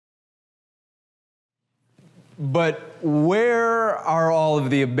But where are all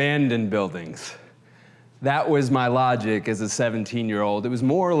of the abandoned buildings? That was my logic as a 17-year-old. It was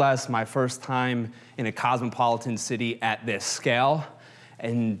more or less my first time in a cosmopolitan city at this scale.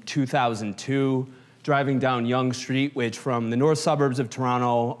 In 2002, driving down Yonge Street, which from the north suburbs of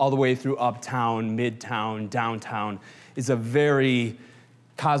Toronto all the way through uptown, midtown, downtown, is a very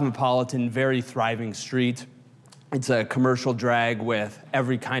cosmopolitan, very thriving street. It's a commercial drag with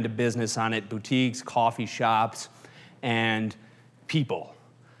every kind of business on it, boutiques, coffee shops, and people.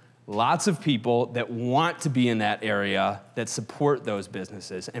 Lots of people that want to be in that area that support those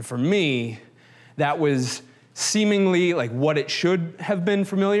businesses. And for me, that was seemingly like what it should have been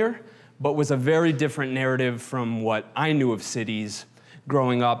familiar, but was a very different narrative from what I knew of cities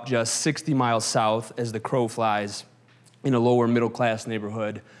growing up just 60 miles south as the crow flies in a lower middle class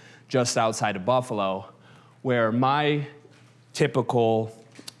neighborhood just outside of Buffalo, where my typical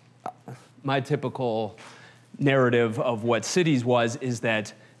narrative of what cities was is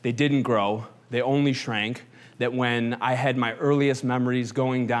that they didn't grow, they only shrank, that when I had my earliest memories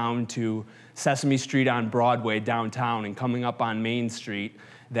going down to Sesame Street on Broadway downtown and coming up on Main Street,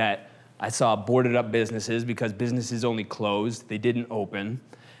 that I saw boarded up businesses because businesses only closed, they didn't open,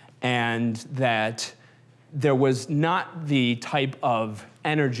 and that there was not the type of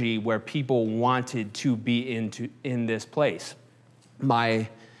energy where people wanted to be in this place. My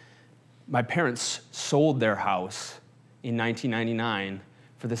parents sold their house in 1999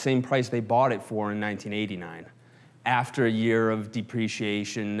 for the same price they bought it for in 1989, after a year of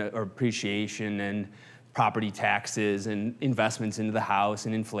depreciation or appreciation and property taxes and investments into the house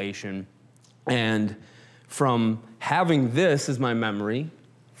and inflation. And from having this as my memory,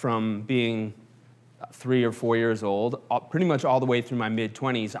 from being 3 or 4 years old, pretty much all the way through my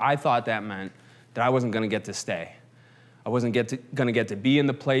mid-20s, I thought that meant that I wasn't gonna get to stay. I wasn't gonna get to be in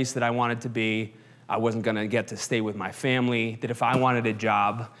the place that I wanted to be. I wasn't gonna get to stay with my family, that if I wanted a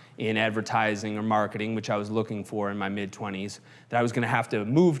job in advertising or marketing, which I was looking for in my mid-20s, that I was gonna have to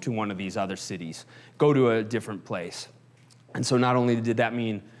move to one of these other cities, go to a different place. And so not only did that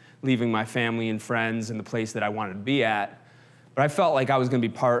mean leaving my family and friends and the place that I wanted to be at, but I felt like I was gonna be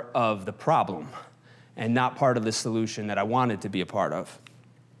part of the problem and not part of the solution that I wanted to be a part of.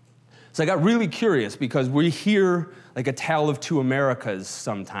 So I got really curious because we hear like a tale of two Americas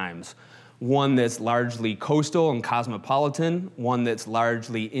sometimes. One that's largely coastal and cosmopolitan, one that's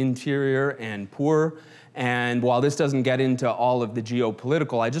largely interior and poor. And while this doesn't get into all of the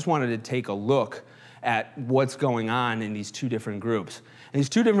geopolitical, I just wanted to take a look at what's going on in these two different groups. And these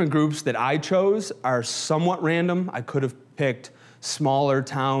two different groups that I chose are somewhat random. I could have picked smaller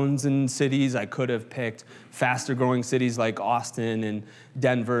towns and cities. I could have picked faster growing cities like Austin and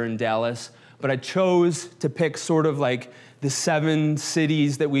Denver and Dallas. But I chose to pick sort of like the 7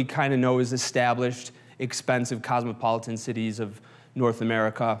 cities that we kind of know as established, expensive cosmopolitan cities of North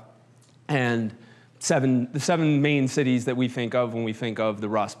America, and the 7 main cities that we think of when we think of the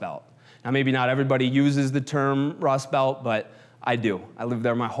Rust Belt. Now, maybe not everybody uses the term Rust Belt, but I do. I lived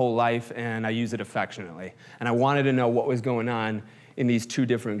there my whole life, and I use it affectionately. And I wanted to know what was going on in these two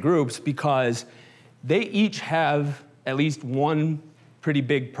different groups because they each have at least one pretty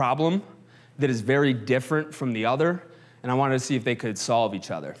big problem that is very different from the other, and I wanted to see if they could solve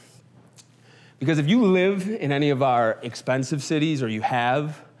each other. Because if you live in any of our expensive cities, or you've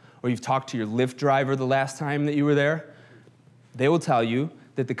talked to your Lyft driver the last time that you were there, they will tell you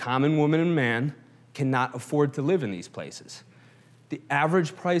that the common woman and man cannot afford to live in these places. The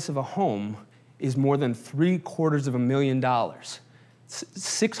average price of a home is more than $750,000. It's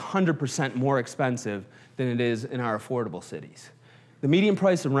 600% more expensive than it is in our affordable cities. The median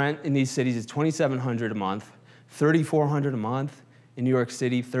price of rent in these cities is $2,700 a month, $3,400 a month in New York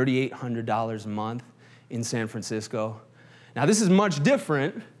City, $3,800 a month in San Francisco. Now, this is much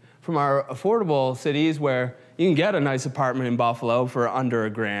different from our affordable cities where you can get a nice apartment in Buffalo for under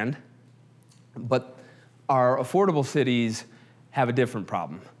 $1,000, but our affordable cities have a different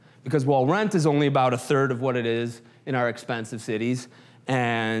problem. Because while rent is only about 1/3 of what it is in our expensive cities,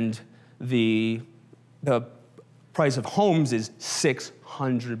 and the price of homes is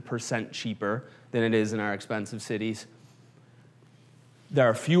 600% cheaper than it is in our expensive cities, there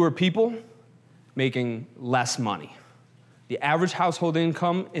are fewer people making less money. The average household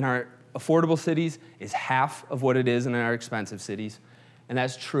income in our affordable cities is half of what it is in our expensive cities, and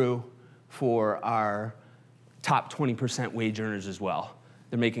that's true for our top 20% wage earners as well.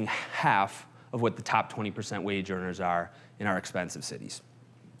 They're making half of what the top 20% wage earners are in our expensive cities.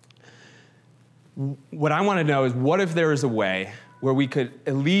 What I want to know is, what if there is a way where we could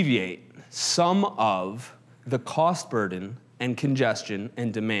alleviate some of the cost burden and congestion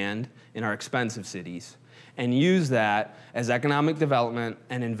and demand in our expensive cities and use that as economic development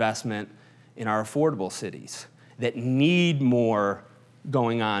and investment in our affordable cities that need more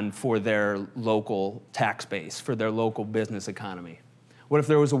going on for their local tax base, for their local business economy? What if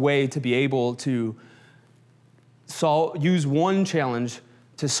there was a way to be able to use one challenge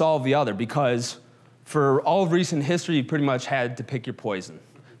to solve the other? Because for all of recent history, you pretty much had to pick your poison.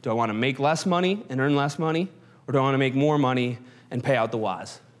 Do I want to make less money and earn less money, or do I want to make more money and pay out the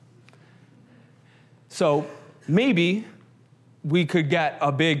waz? So maybe we could get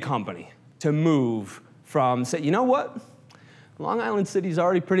a big company to move from, say, you know what? Long Island City is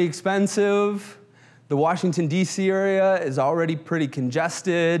already pretty expensive. The Washington, D.C. area is already pretty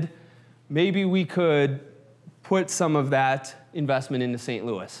congested. Maybe we could put some of that investment into St.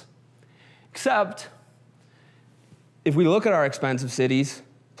 Louis. Except, if we look at our expensive cities,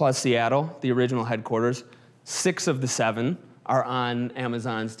 plus Seattle, the original headquarters, 6 of the 7 are on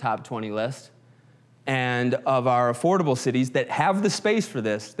Amazon's top 20 list. And of our affordable cities that have the space for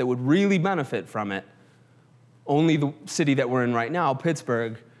this, that would really benefit from it, only the city that we're in right now,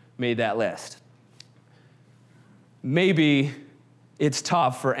 Pittsburgh, made that list. Maybe it's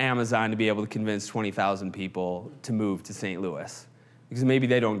tough for Amazon to be able to convince 20,000 people to move to St. Louis, because maybe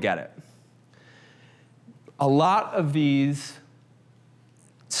they don't get it. A lot of these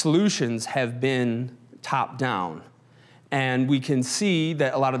solutions have been top-down, and we can see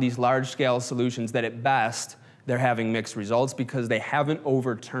that a lot of these large-scale solutions, that at best, they're having mixed results because they haven't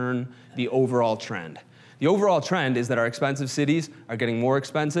overturned the overall trend. The overall trend is that our expensive cities are getting more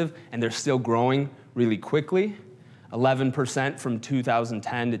expensive, and they're still growing really quickly, 11% from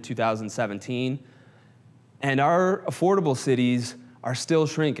 2010 to 2017. And our affordable cities are still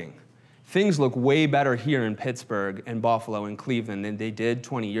shrinking. Things look way better here in Pittsburgh and Buffalo and Cleveland than they did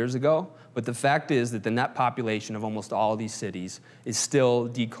 20 years ago. But the fact is that the net population of almost all of these cities is still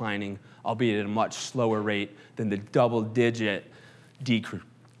declining, albeit at a much slower rate than the double-digit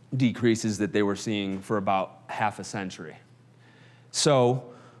decreases that they were seeing for about half a century. So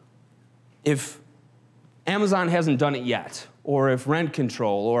if Amazon hasn't done it yet, or if rent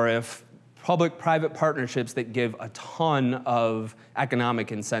control, or if public-private partnerships that give a ton of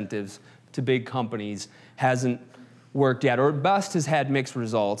economic incentives to big companies hasn't worked yet, or at best has had mixed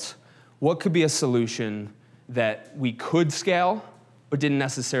results, what could be a solution that we could scale, but didn't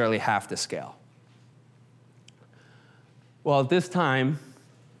necessarily have to scale? Well, at this time,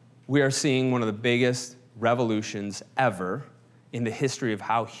 we are seeing one of the biggest revolutions ever in the history of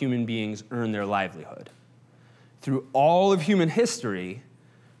how human beings earn their livelihood. Through all of human history,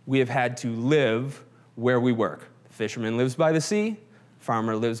 we have had to live where we work. The fisherman lives by the sea,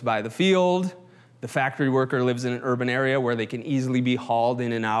 farmer lives by the field, the factory worker lives in an urban area where they can easily be hauled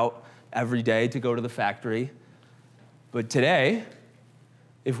in and out every day to go to the factory. But today,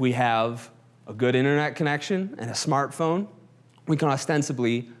 if we have a good internet connection and a smartphone, we can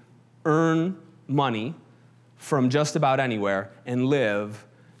ostensibly earn money from just about anywhere and live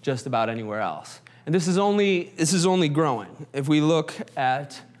just about anywhere else. And this is only growing. If we look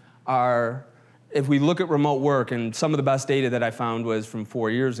at remote work, and some of the best data that I found was from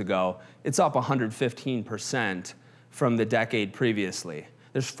 4 years ago, it's up 115% from the decade previously.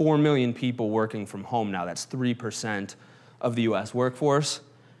 There's 4 million people working from home now. That's 3% of the US workforce,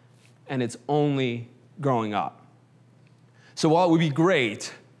 and it's only growing up. So while it would be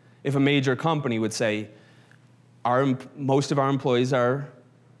great if a major company would say, most of our employees are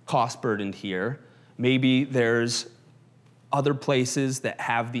cost burdened here, maybe there's other places that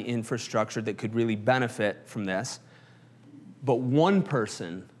have the infrastructure that could really benefit from this, but one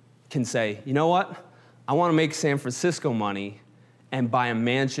person can say, you know what? I want to make San Francisco money and buy a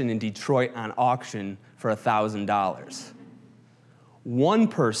mansion in Detroit on auction for $1,000. One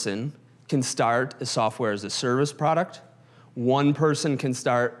person can start a software as a service product. One person can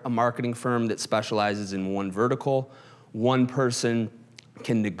start a marketing firm that specializes in one vertical. One person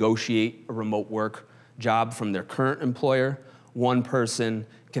can negotiate a remote work job from their current employer. One person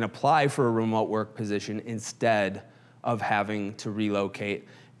can apply for a remote work position instead of having to relocate.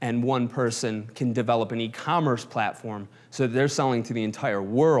 And one person can develop an e-commerce platform so that they're selling to the entire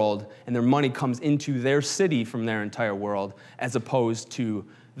world and their money comes into their city from their entire world, as opposed to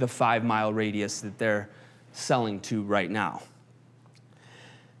the 5-mile radius that they're selling to right now.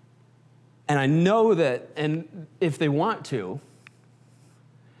 And I know that, and if they want to,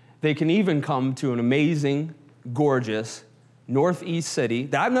 they can even come to an amazing, gorgeous, northeast city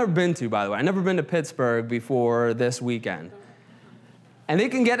that I've never been to, by the way. I've never been to Pittsburgh before this weekend. And they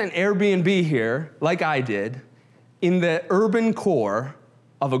can get an Airbnb here, like I did, in the urban core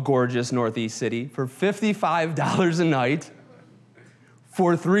of a gorgeous northeast city for $55 a night,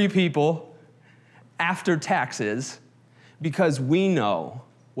 for 3 people after taxes, because we know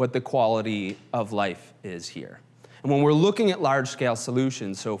what the quality of life is here. And when we're looking at large-scale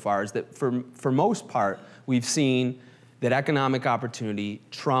solutions so far, is that for most part, we've seen that economic opportunity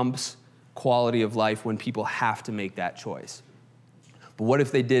trumps quality of life when people have to make that choice. But what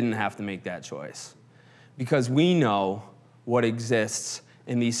if they didn't have to make that choice? Because we know what exists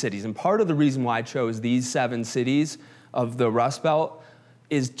in these cities. And part of the reason why I chose these 7 cities of the Rust Belt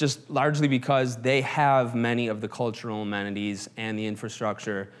is just largely because they have many of the cultural amenities and the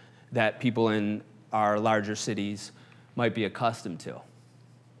infrastructure that people in our larger cities might be accustomed to.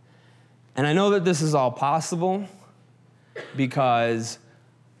 And I know that this is all possible because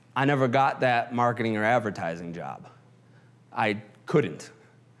I never got that marketing or advertising job. I couldn't.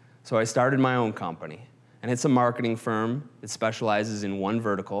 So I started my own company. And it's a marketing firm that specializes in one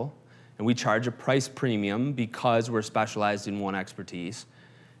vertical. And we charge a price premium because we're specialized in one expertise.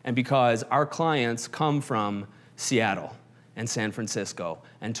 And because our clients come from Seattle and San Francisco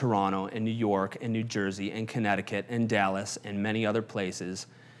and Toronto and New York and New Jersey and Connecticut and Dallas and many other places.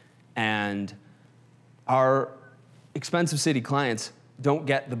 And our expensive city clients don't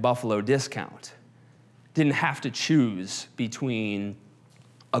get the Buffalo discount. Didn't have to choose between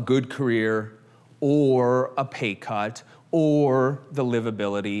a good career or a pay cut or the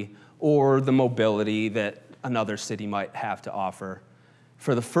livability or the mobility that another city might have to offer.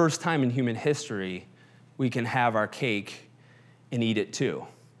 For the first time in human history, we can have our cake and eat it too.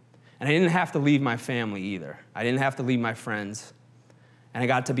 And I didn't have to leave my family either. I didn't have to leave my friends. And I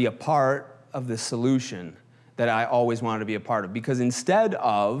got to be a part of the solution that I always wanted to be a part of. Because instead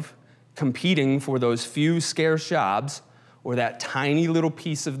of competing for those few scarce jobs or that tiny little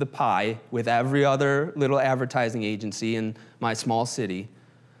piece of the pie with every other little advertising agency in my small city,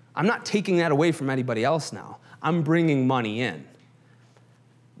 I'm not taking that away from anybody else now. I'm bringing money in.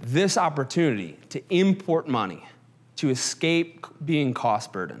 This opportunity to import money, to escape being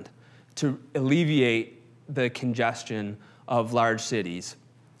cost burdened, to alleviate the congestion of large cities,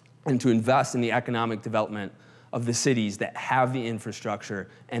 and to invest in the economic development of the cities that have the infrastructure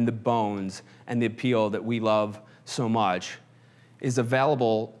and the bones and the appeal that we love so much, is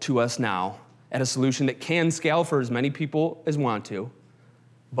available to us now at a solution that can scale for as many people as want to,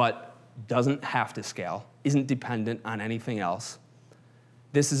 but doesn't have to scale, isn't dependent on anything else.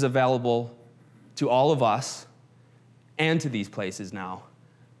 This is available to all of us and to these places now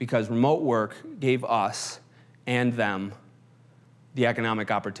because remote work gave us and them the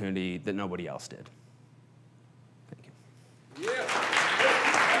economic opportunity that nobody else did.